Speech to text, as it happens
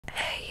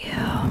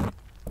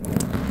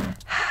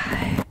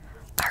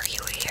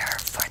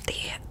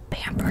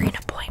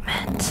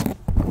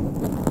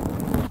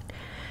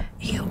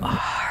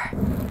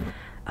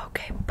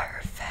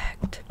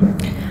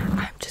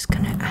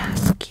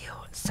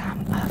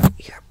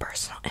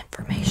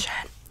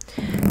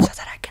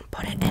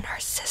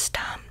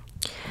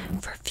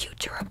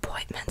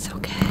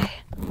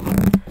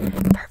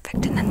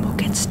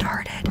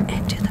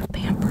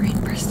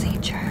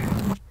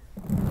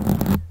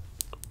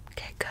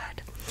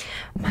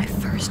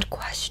first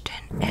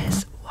question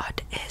is,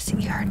 what is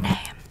your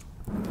name?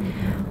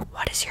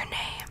 What is your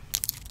name?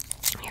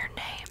 Your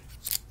name.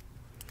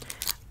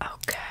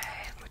 Okay,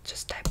 let's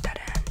just type that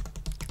in.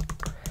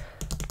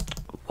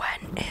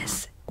 When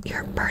is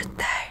your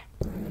birthday?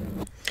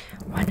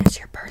 When is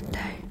your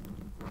birthday?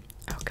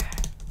 Okay.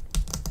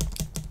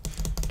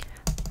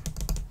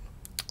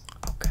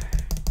 Okay.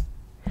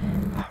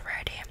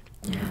 Alrighty.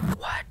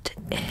 What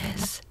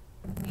is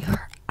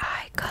your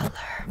eye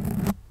color?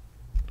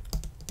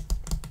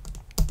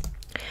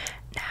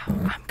 Now,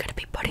 I'm going to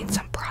be putting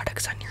some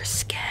products on your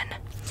skin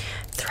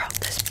throughout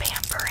this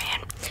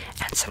pampering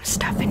and some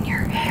stuff in your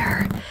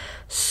hair.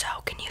 So,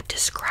 can you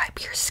describe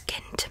your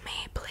skin to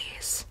me,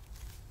 please?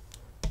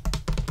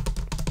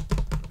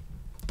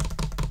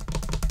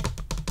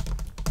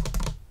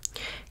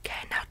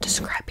 Okay, now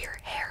describe your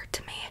hair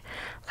to me,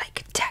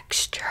 like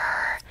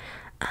texture.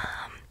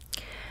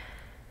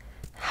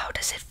 How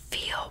does it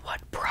feel?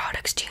 What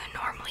products do you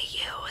normally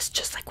use?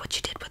 Just like what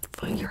you did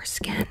with your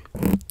skin.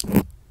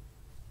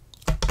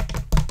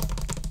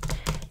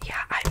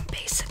 Yeah, I'm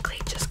basically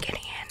just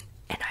getting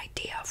an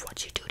idea of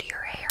what you do to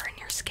your hair and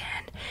your skin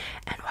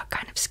and what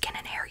kind of skin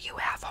and hair you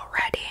have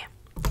already.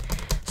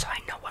 So I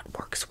know what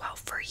works well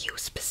for you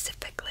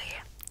specifically.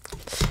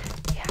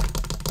 Yeah.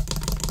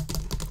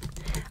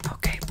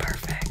 Okay,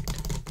 perfect.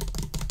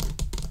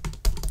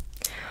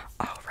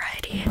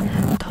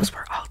 Alrighty, those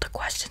were all the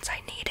questions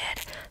I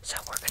needed. So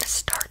we're gonna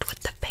start with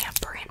the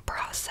pampering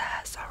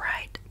process,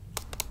 alright?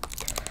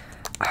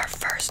 Our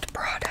first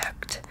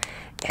product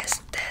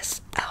is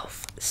this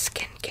e.l.f.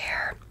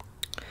 skincare.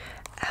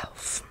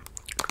 e.l.f.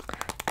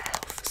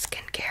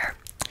 skincare.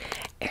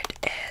 It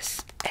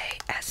is a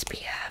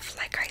SPF,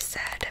 like I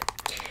said,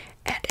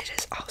 and it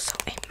is also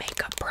a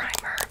makeup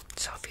primer.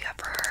 So if you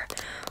ever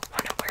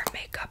want to wear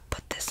makeup,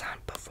 put this on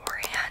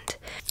beforehand.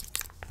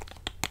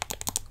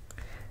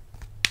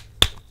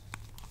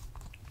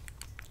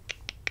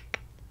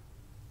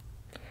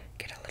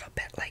 Get a little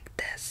bit like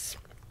this.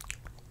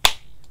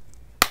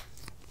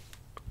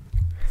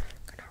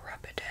 Gonna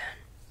rub it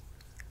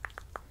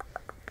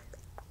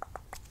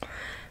in.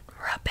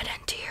 Rub it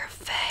into your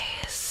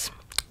face.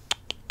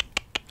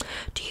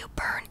 Do you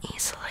burn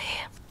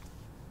easily?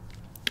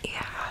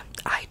 Yeah,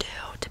 I do,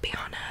 to be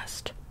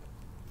honest.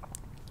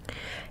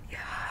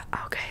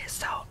 Yeah, okay,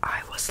 so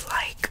I was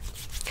like,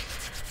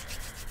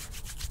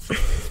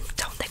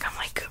 don't think I'm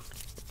like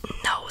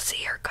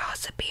nosy or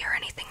gossipy or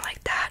anything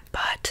like that,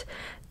 but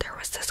there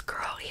was this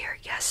girl here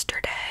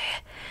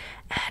yesterday,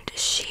 and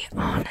she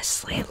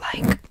honestly,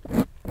 like,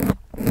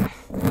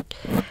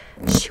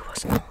 she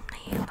was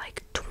only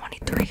like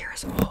 23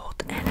 years old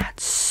and had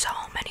so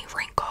many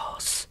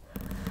wrinkles.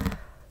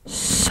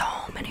 So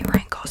many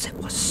wrinkles. It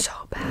was so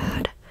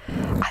bad.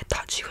 I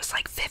thought she was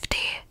like 50.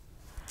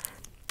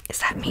 Is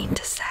that mean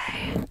to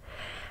say?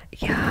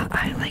 Yeah,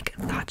 I like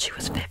thought she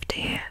was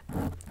 50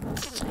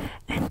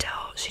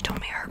 until she told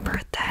me her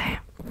birthday.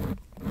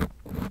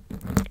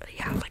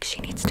 Yeah, like she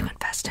needs to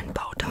invest in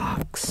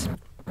Botox.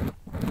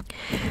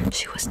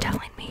 She was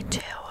telling me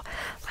too,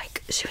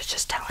 like she was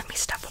just telling me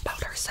stuff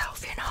about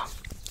herself, you know?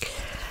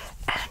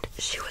 And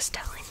she was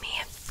telling me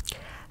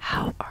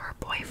how her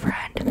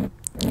boyfriend,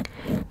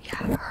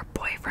 her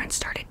boyfriend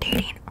started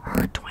dating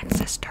her twin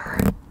sister.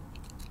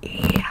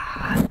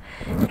 Yeah,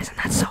 isn't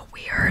that so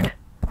weird?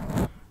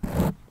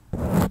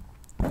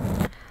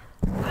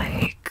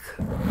 Like,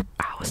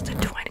 how was the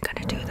twin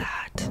gonna do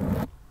that?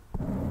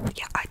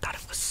 Yeah, I thought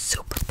it was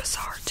super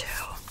bizarre too.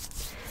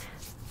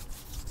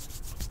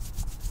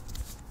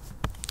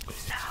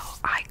 No,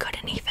 I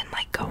couldn't even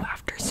like go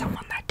after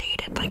someone that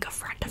dated like a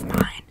friend of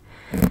mine.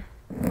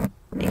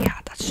 Yeah,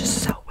 that's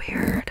just so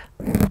weird.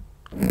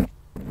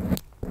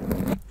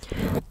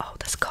 Oh,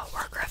 this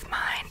coworker of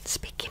mine,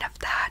 speaking of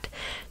that,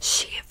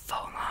 she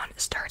full-on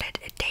started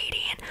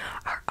dating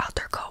our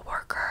other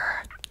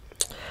coworker.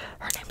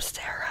 Her name's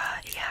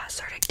Sarah. Yeah,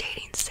 started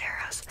dating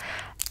Sarah's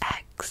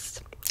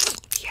ex.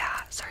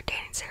 Yeah, started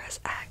dating Sarah's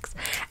ex.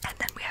 And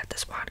then we have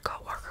this one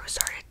coworker who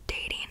started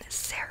dating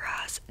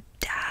Sarah's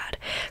dad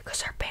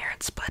because her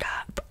parents split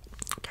up.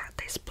 Yeah,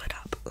 they split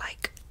up.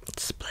 Like,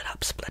 split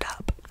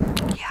up.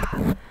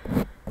 Yeah,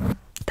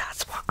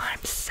 that's what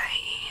I'm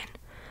saying.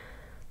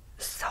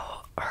 So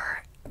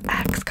her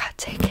ex got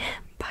taken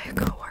by a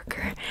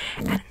coworker,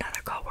 and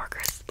another coworker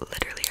is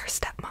literally her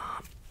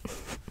stepmom.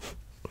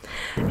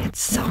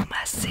 It's so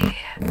messy.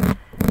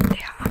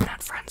 Yeah, I'm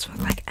not friends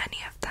with like any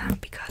of them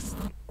because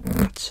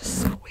it's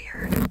just so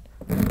weird.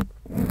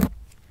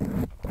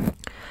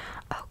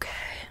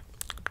 Okay,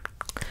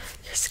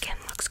 your skin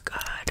looks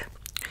good.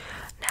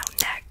 Now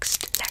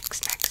next,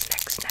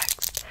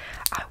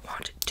 I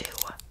want to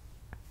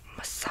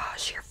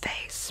massage your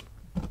face.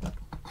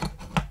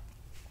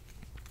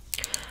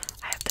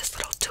 I have this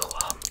little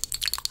tool.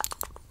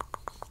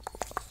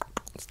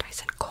 It's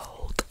nice and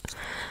cold.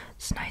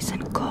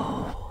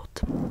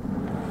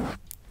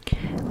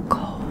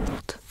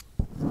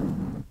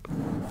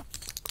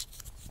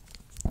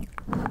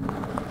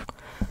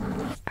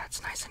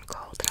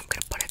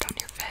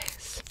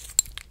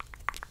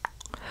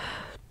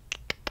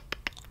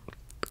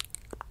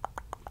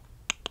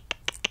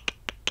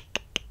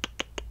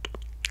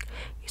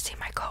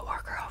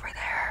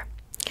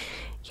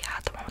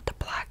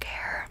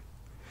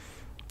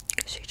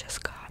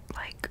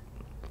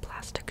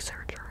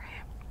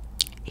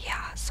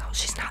 Yeah, so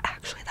she's not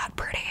actually that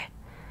pretty.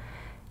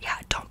 Yeah,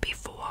 don't be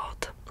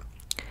fooled.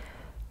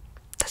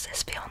 Does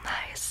this feel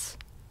nice?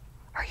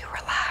 Are you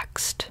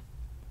relaxed?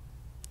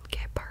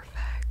 Okay,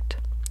 perfect.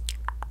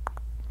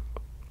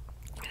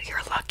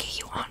 You're lucky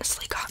you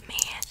honestly got me.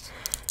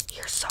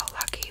 You're so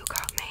lucky you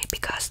got me,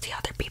 because the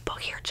other people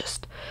here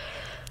just,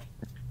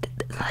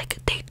 like,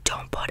 they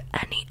don't put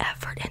any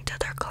effort into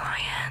their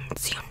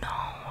clients, you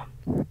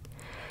know?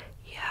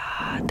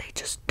 Yeah, they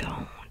just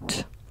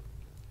don't.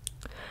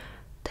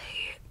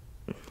 They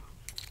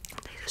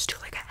just do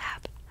like a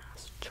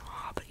half-ass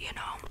job, you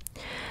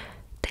know?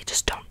 They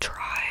just don't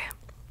try.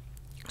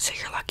 So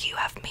you're lucky you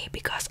have me,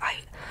 because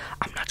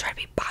I'm not trying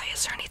to be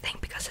biased or anything,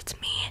 because it's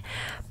me,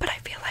 but I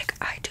feel like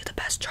I do the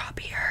best job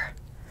here.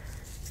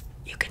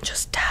 You can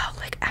just tell,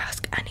 like,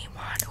 ask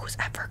anyone who's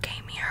ever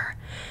came here.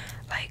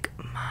 Like,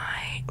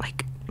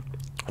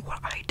 what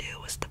I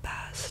do is the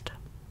best.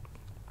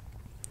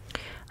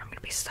 I'm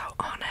gonna be so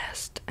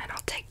honest, and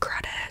I'll take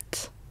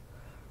credit.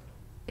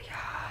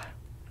 Yeah.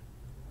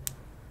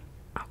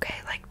 Okay,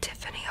 like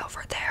Tiffany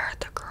over there,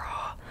 the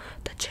girl,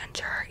 the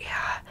ginger,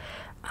 yeah.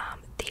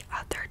 The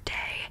other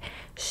day,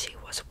 she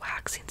was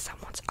waxing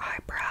someone's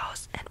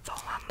eyebrows and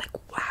full on, like,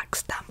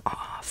 waxed them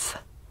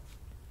off.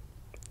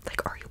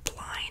 Like, are you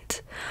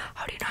blind?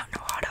 How do you not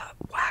know how to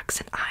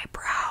wax an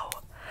eyebrow?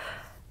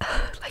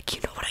 Like,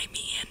 you know what I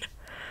mean?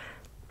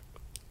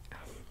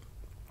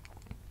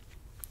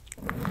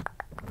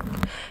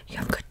 You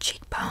have good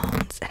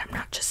cheekbones, and I'm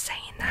not just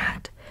saying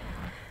that.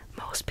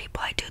 Most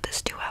people I do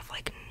this to have,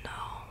 like,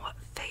 no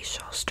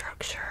facial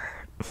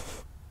structure.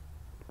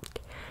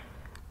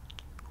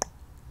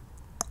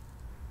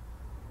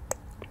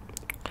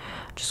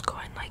 Just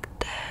going like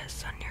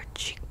this on your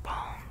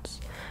cheekbones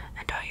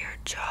and on your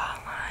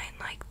jawline,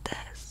 like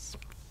this.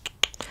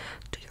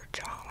 Do your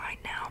jawline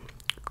now.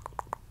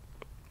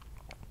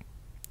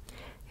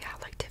 Yeah,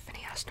 like Tiffany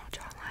has no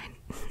jawline.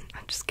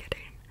 I'm just kidding.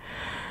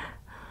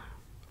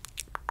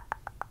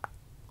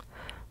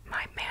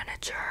 My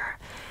manager,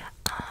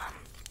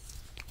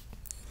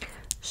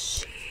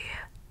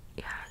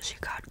 she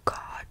got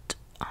caught,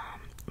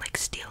 like,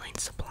 stealing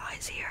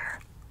supplies here.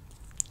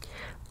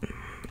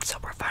 So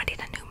we're finding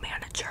a new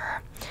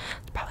manager.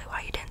 That's probably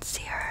why you didn't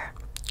see her.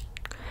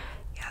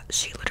 Yeah,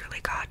 she literally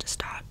got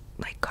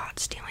caught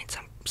stealing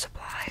some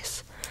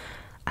supplies.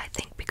 I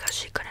think because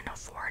she couldn't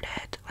afford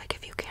it. Like,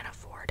 if you can't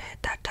afford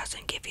it, that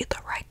doesn't give you the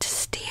right to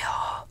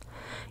steal.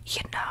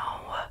 You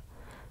know?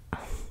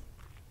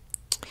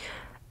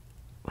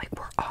 Like,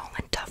 we're all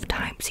in tough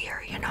times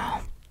here, you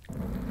know?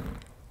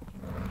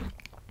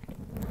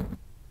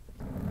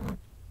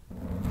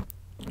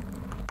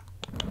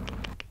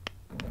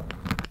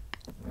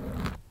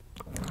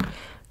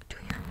 Do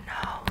your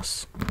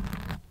nose.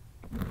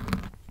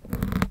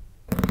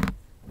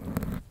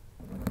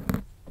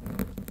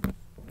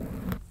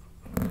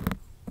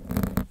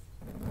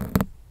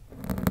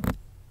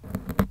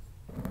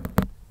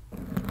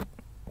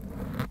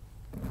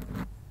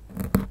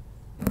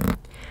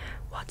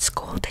 What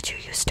school did you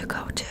used to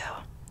go to?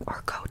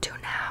 Or go to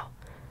now?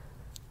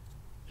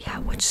 Yeah,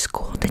 which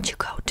school did you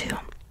go to?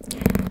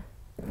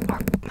 Or,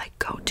 like,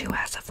 go to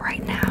as of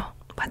right now?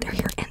 Whether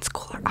you're in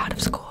school or out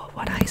of school?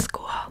 What high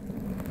school?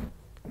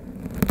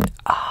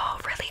 Oh,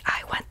 really?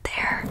 I went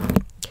there.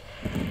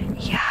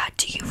 Yeah,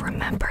 do you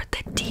remember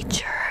the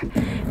teacher,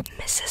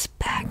 Mrs.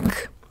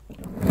 Beck?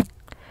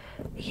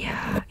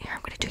 Yeah, here,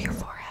 I'm gonna do your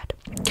forehead.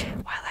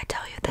 While I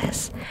tell you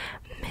this,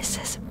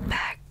 Mrs.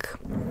 Beck,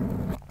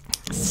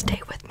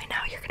 stay with me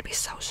now, you're gonna be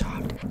so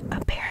shocked.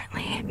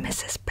 Apparently,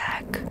 Mrs.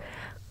 Beck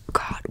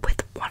got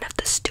with one of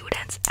the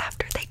students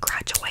after they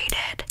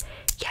graduated.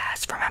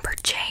 Yes, remember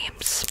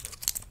James?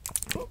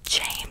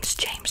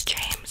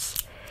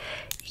 James.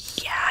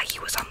 Yeah, he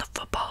was on the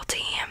football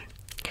team.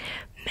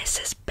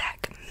 Mrs.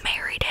 Beck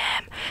married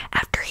him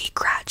after he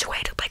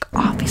graduated. Like,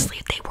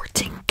 obviously they were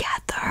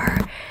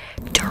together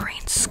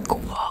during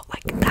school.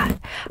 Like, that,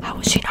 how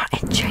was she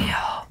not in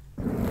jail?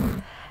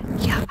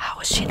 Yeah, how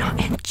was she not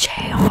in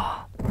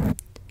jail?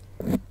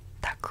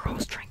 That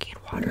girl's drinking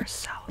water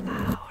so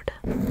loud.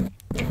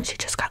 She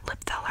just got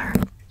lip filler,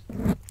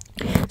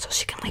 so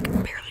she can, like,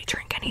 barely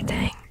drink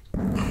anything.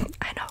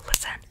 I know,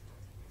 listen.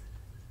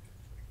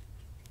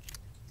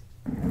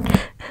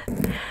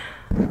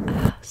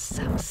 Oh,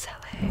 so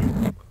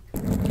silly.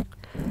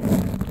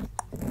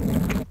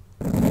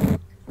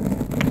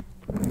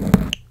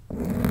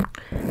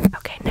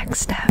 Okay, next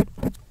step.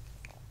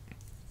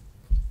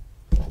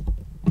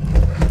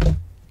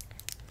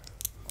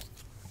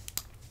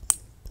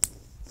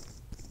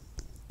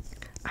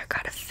 I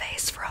got a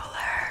face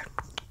roller.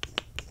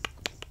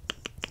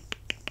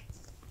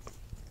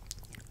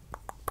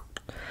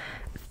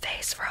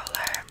 Face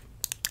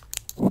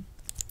roller.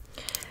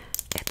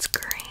 It's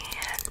green.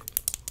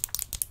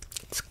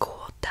 It's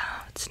cool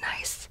down. It's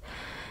nice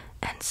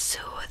and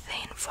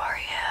soothing for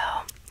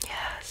you.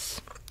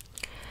 Yes.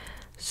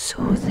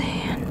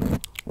 Soothing.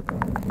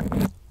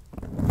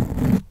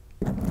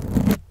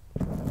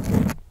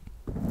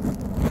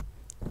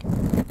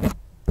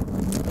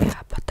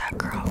 Yeah, but that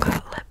girl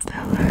got lip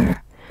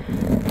filler.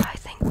 I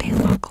think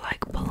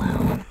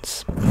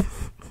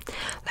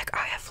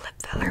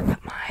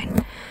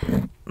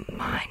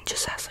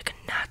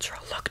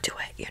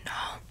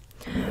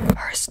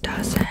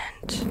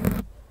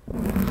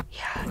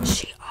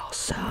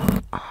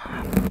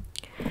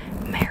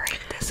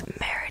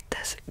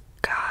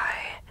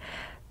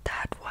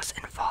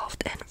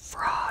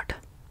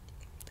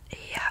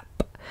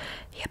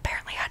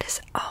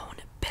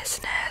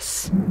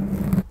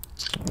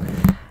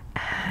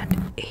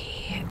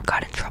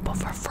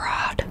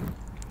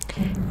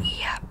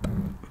Yep.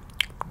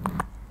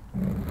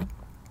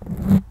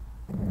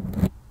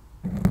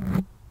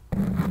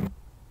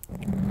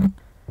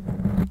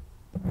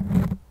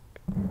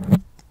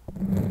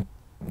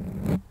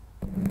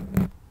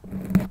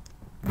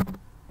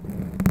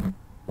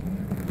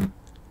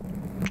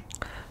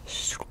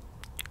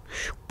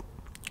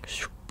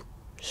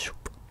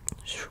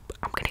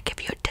 I'm gonna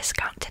give you a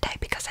discount today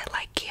because I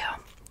like you.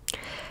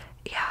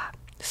 Yeah,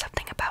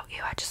 something about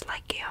you, I just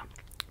like you.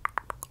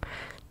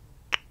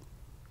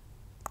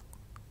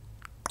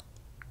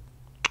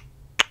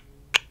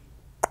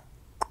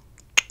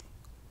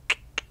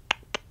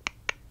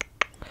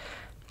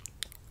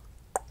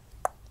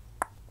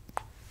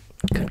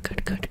 Good,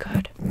 good, good,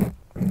 good.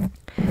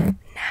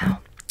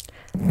 Now,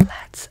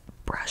 let's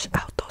brush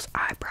out those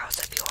eyebrows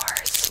of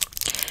yours.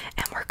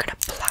 And we're gonna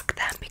pluck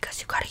them because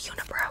you got a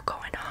unibrow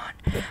going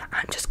on.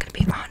 I'm just gonna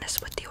be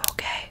honest with you,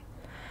 okay?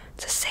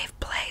 It's a safe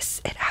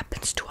place. It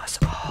happens to us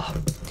all.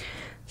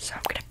 So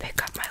I'm gonna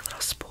pick up my little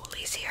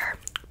spoolies here.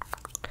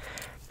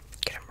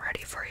 Get them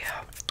ready for you.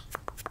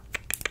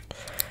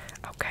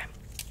 Okay.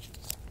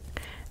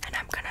 And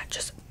I'm gonna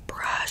just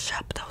brush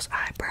up those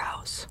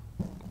eyebrows.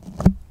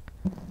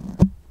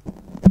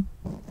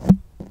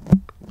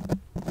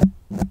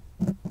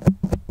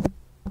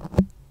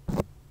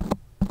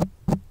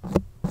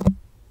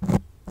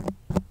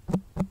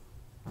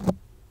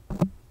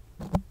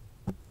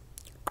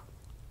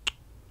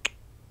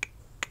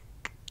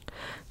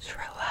 Just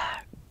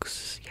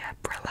relax.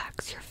 Yep,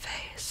 relax your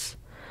face.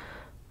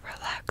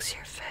 Relax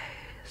your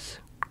face.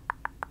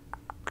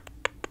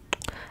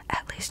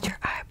 At least your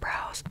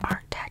eyebrows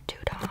aren't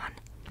tattooed on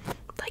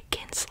like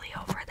Kinsley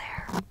over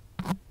there.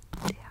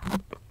 Yeah.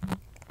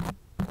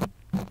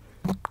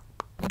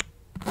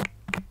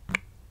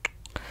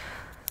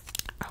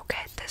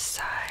 Okay, this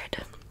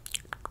side.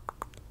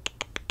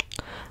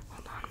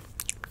 Hold on.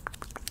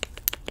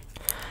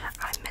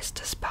 I missed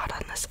a spot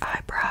on this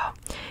eyebrow.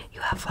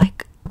 You have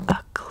like a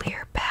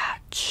clear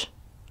patch.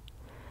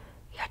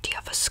 Yeah, do you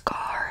have a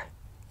scar?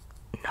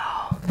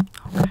 No.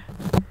 Okay.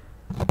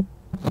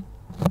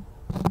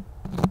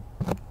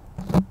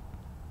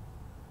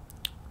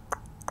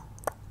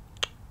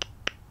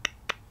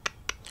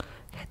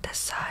 Okay, this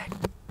side.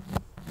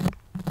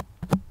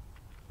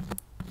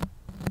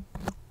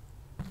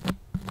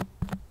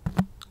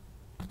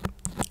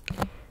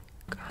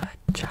 Good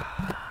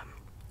job.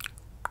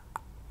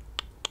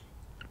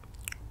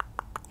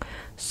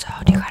 So,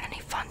 do you got any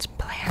fun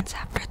plans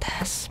after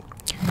this?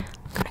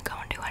 Gonna go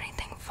and do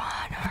anything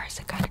fun, or is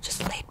it kind of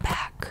just laid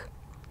back?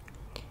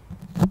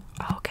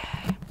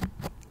 Okay.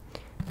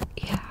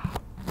 Yeah.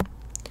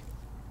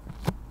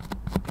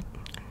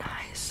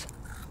 Nice.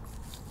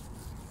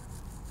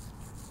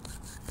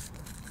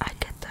 I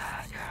get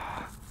that,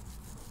 yeah.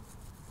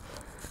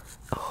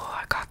 Oh,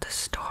 I got this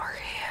story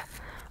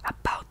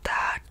about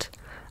that.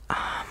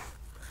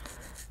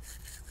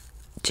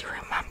 Do you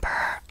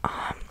remember,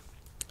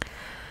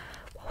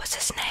 what was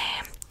his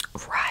name?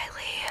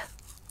 Riley.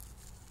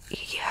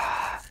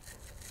 Yeah.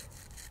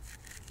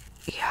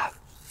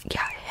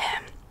 Yeah,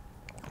 him.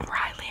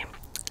 Riley.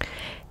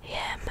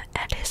 Him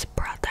and his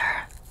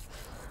brother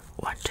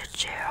went to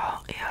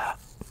jail.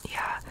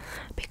 Yeah,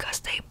 because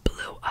they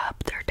blew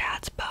up their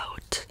dad's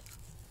boat.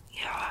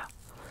 Yeah,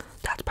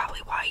 that's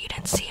probably why you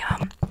didn't see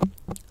him.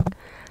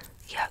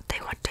 Yeah, they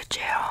went to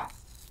jail.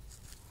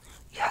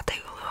 Yeah, they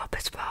blew up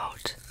his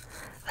boat.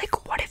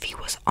 Like, what if he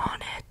was on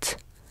it?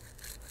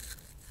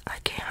 I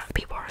can't.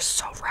 People are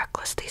so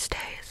reckless these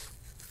days.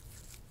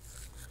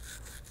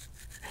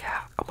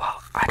 Yeah,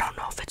 well, I don't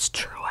know if it's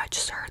true. I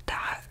just heard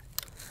that.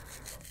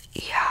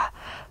 Yeah,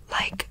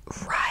 like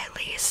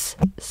Riley's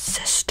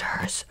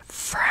sister's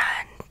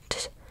friend,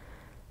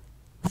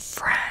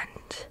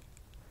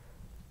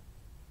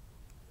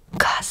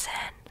 cousin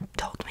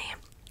told me.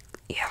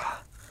 Yeah.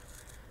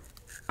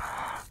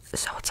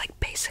 So it's like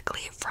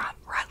basically from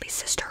Riley's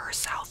sister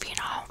herself, you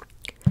know?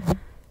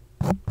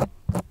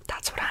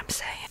 That's what I'm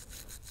saying.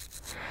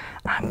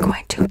 I'm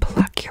going to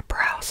pluck your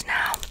brows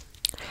now.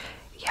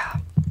 Yeah.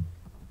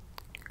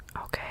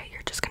 Okay,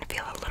 you're just gonna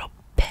feel a little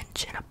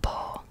pinch and a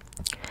pull.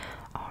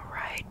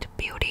 Alright,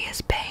 beauty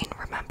is pain,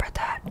 remember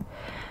that.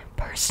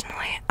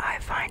 Personally, I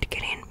find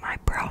getting my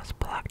brows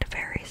plucked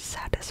very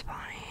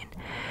satisfying.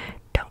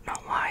 Don't know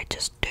why,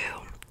 just do.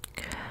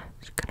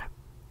 Just gonna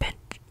pinch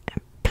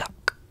and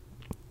pluck.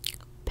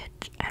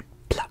 Pinch and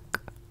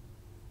pluck.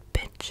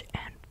 Pinch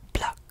and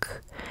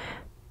pluck.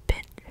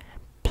 Pinch and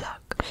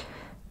pluck.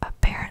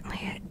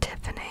 Apparently,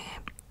 Tiffany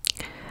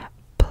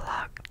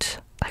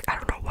plucked, like, I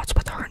don't know what's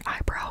with her and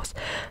eyebrows.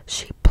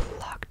 She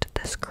plucked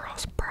this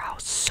girl's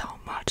brows so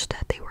much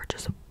that they were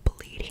just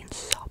bleeding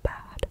so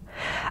bad.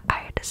 I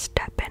had to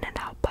step in and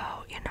help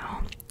out, you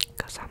know,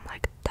 because I'm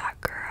like, that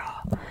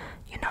girl,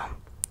 you know.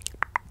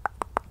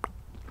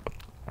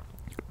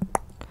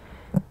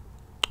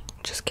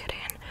 Just kidding.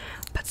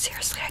 But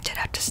seriously, I did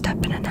have to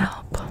step in and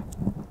help.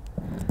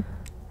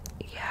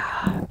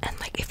 Yeah, and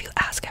like, if you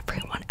ask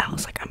everyone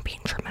else, like, I'm being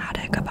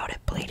dramatic about it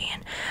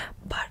bleeding,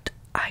 but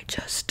I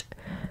just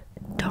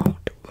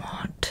don't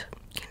want,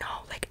 you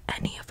know, like,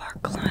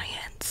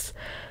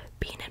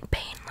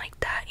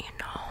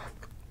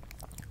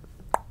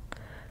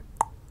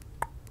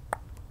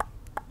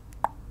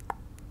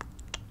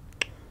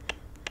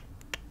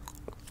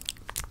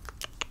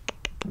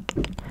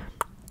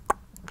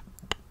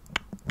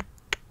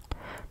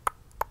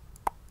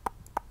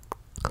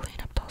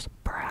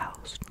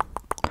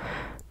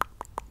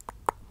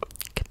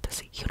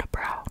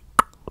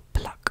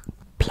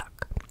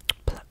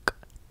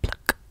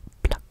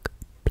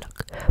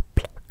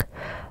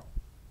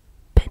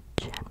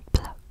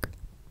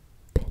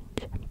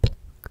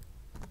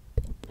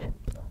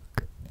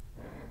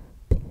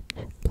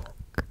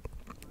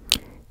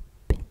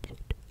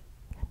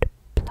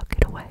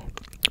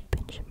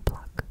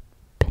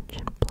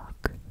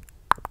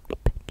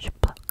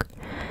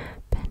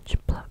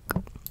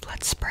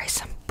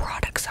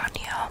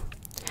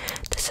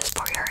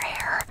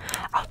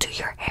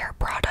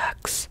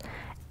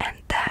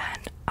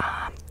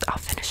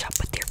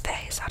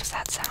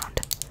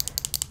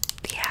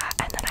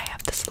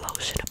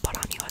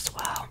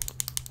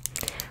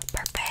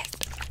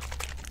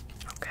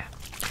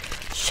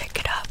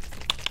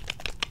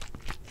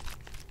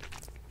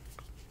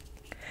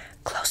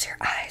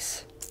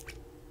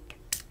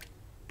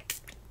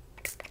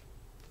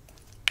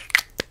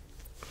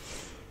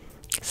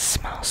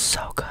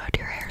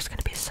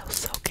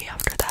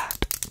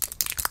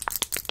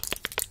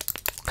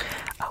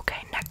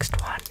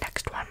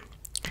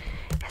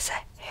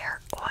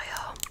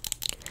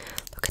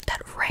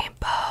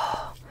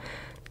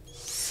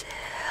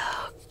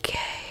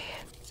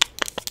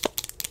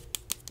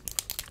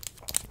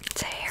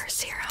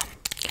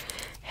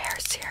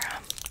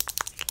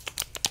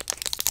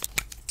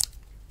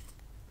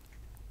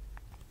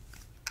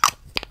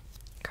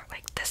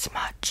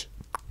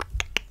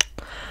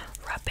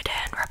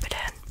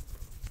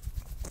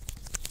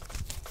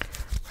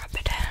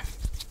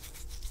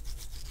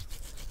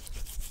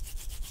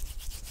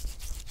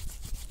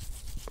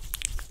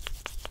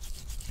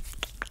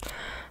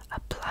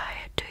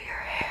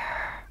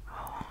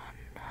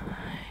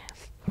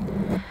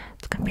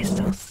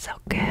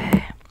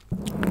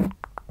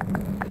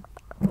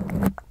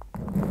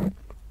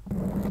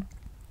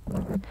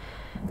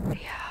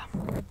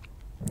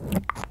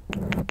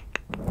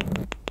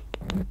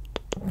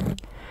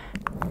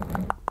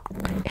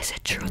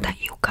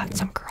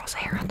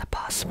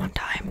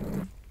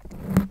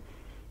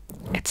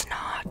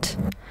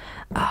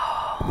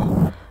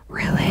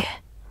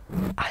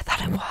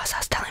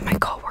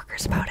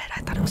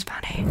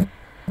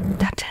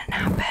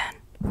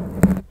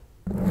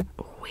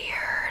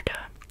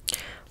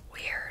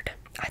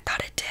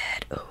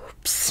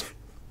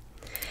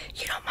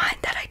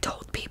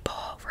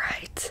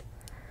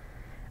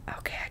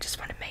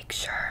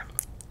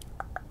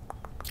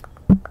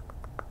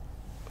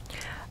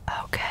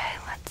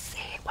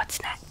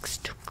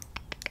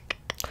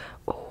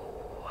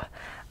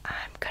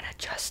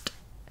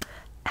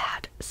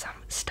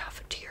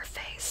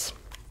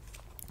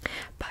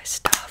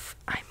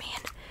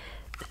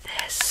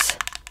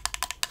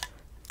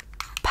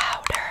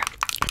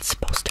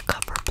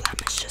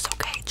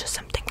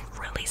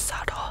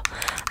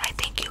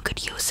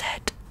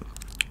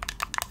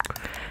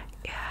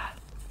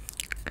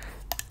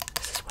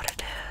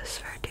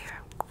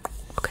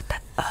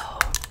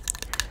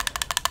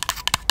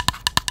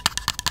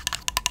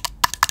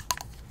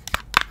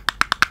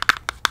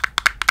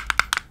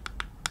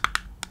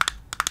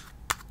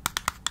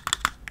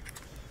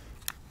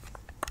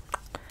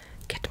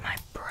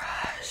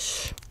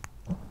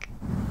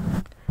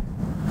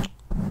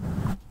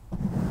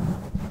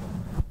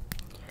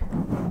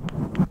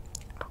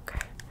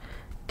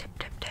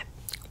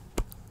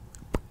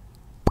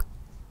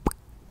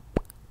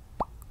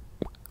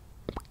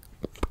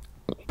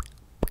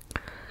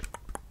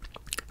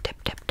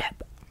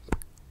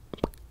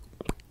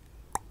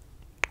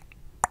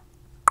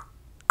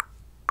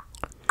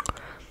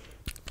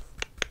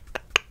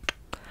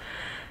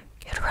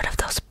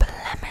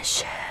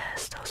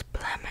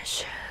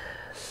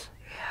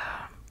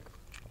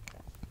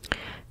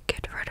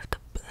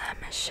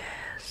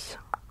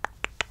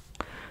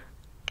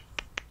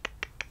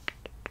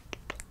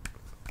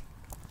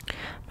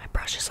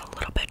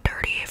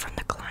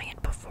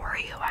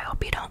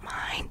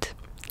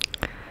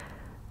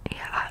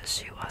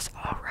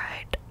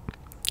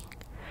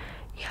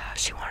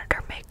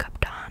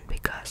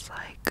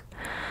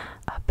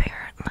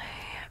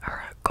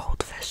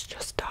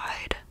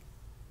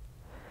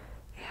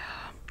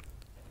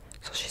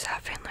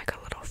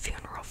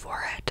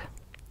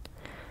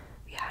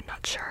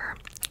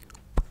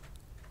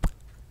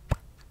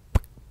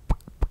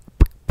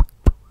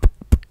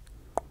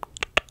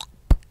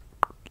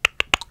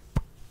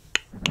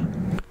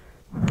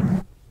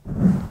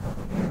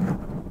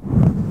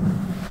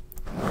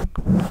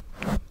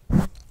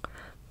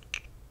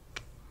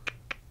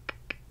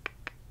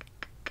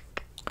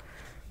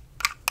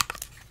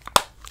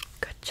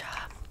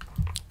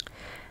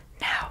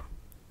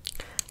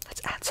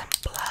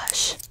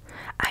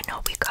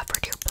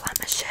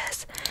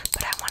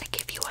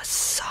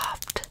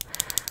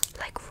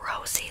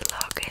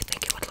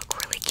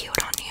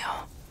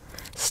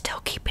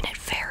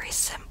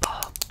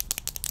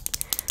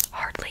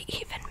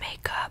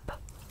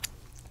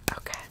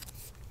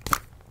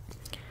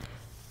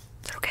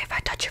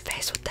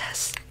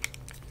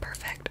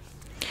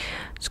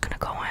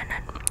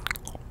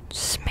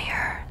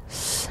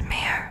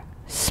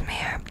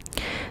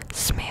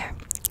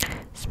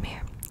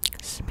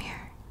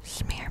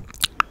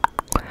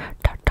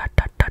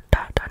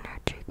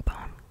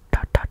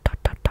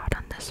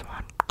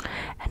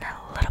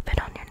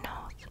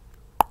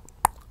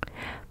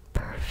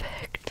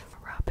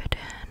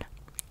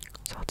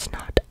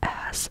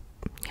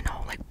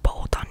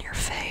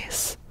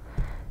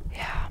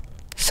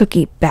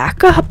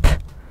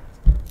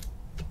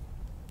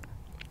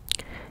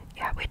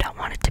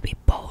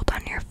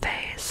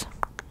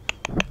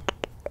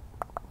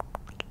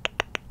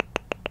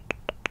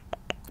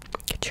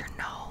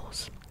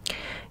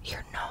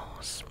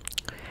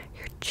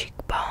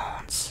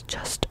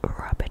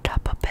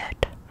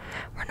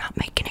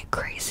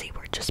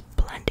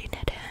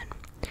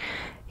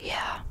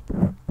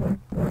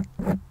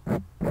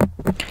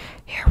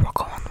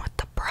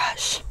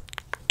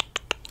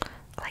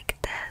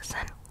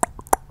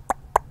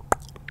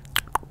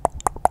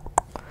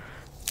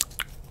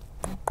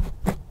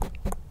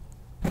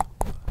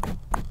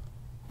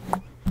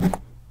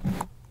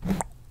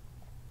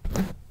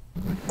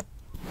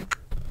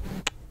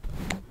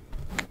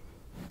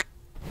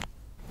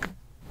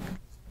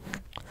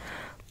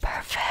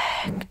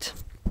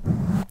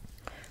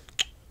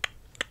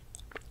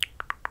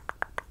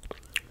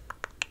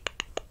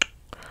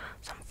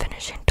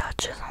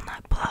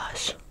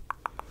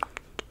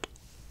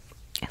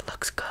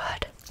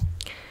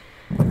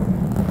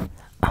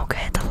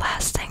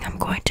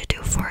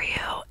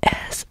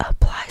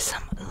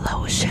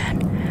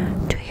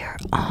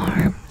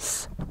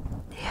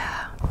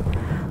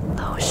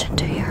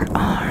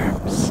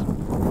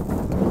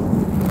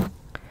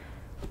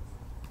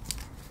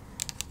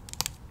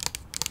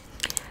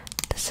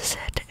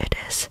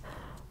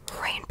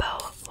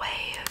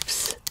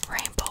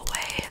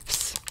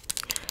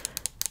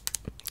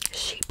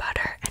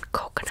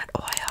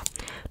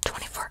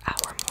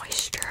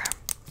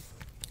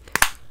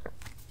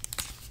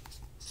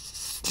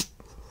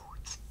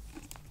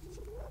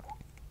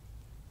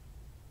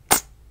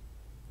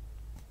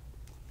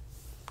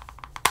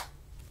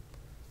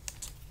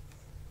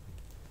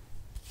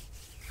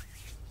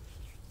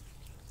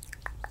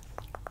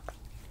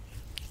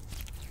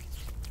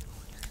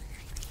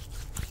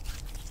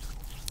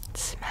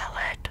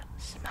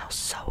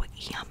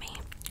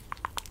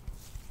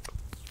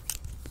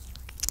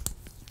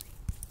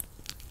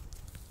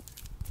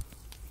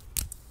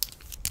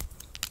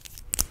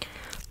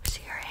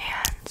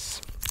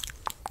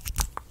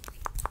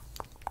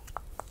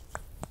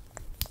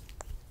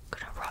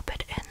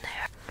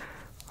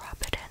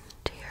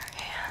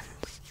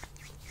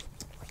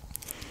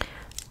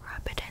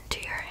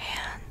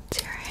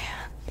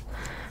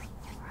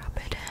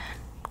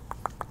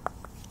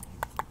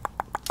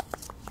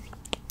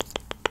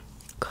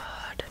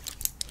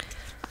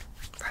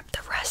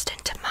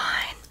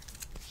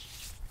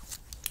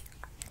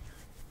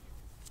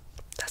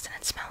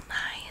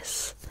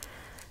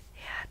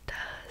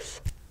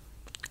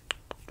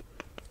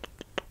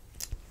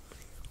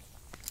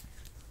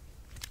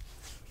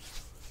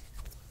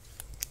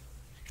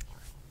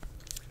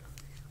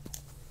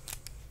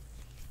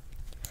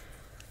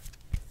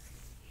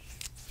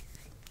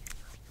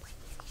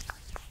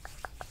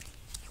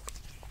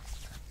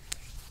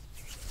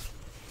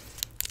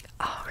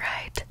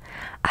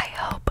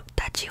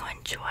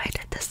 enjoyed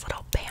this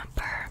little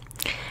pamper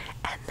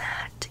and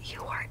that you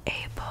are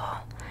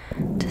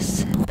able to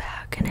sit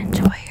back and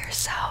enjoy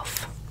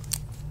yourself.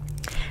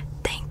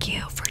 Thank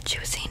you for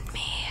choosing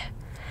me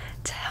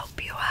to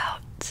help you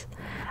out.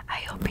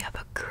 I hope you have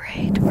a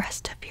great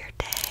rest of